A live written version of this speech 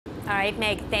All right,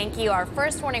 Meg, thank you. Our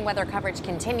first warning weather coverage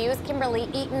continues. Kimberly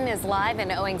Eiten is live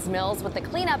in Owings Mills with the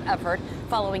cleanup effort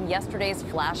following yesterday's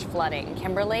flash flooding.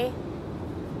 Kimberly?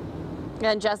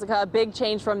 And Jessica, a big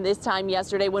change from this time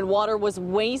yesterday when water was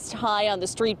waist high on the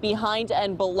street behind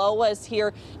and below us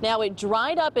here. Now it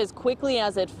dried up as quickly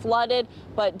as it flooded,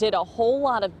 but did a whole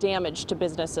lot of damage to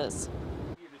businesses.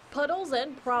 Puddles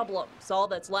and problems. All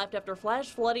that's left after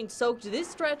flash flooding soaked this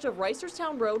stretch of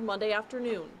Reisterstown Road Monday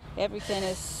afternoon. Everything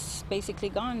is basically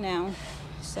gone now.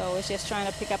 So it's just trying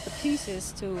to pick up the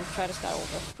pieces to try to start over.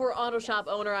 For auto shop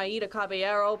owner Aida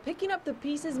Caballero, picking up the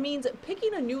pieces means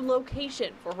picking a new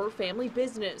location for her family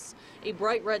business. A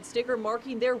bright red sticker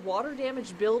marking their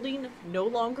water-damaged building no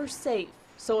longer safe.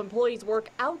 So employees work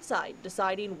outside,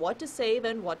 deciding what to save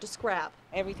and what to scrap.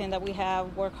 Everything that we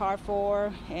have worked hard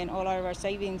for and all of our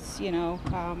savings,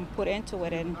 put into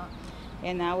it.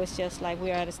 And now it's just like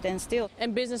we're at a standstill.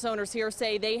 And business owners here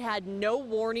say they had no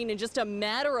warning. In just a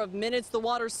matter of minutes, the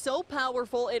water's so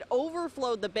powerful it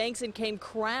overflowed the banks and came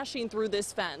crashing through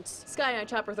this fence. Sky Eye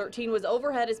Chapter 13 was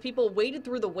overhead as people waded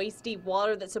through the waist-deep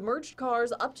water that submerged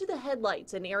cars up to the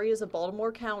headlights in areas of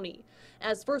Baltimore County.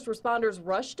 As first responders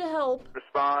rushed to help,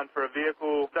 respond for a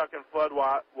vehicle stuck in flood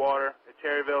water at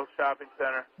Cherryville Shopping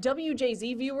Center.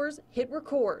 WJZ viewers hit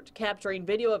record, capturing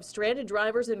video of stranded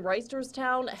drivers in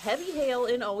Reisterstown, heavy hail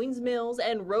in Owings Mills,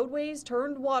 and roadways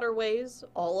turned waterways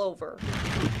all over.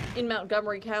 In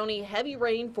Montgomery County, heavy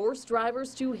rain forced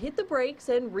drivers to hit the brakes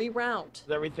and reroute.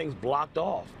 Everything's blocked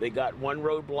off. They got one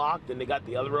road blocked, and they got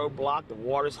the other road blocked. The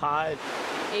water's high.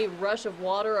 A rush of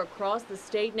water across the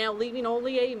state, now leaving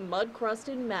only a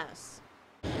mud-crusted mess.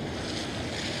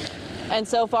 And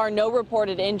so far, no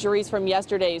reported injuries from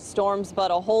yesterday's storms,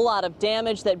 but a whole lot of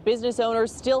damage that business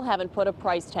owners still haven't put a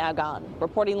price tag on.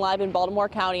 Reporting live in Baltimore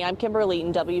County, I'm Kimberly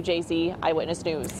Eiten, WJZ Eyewitness News.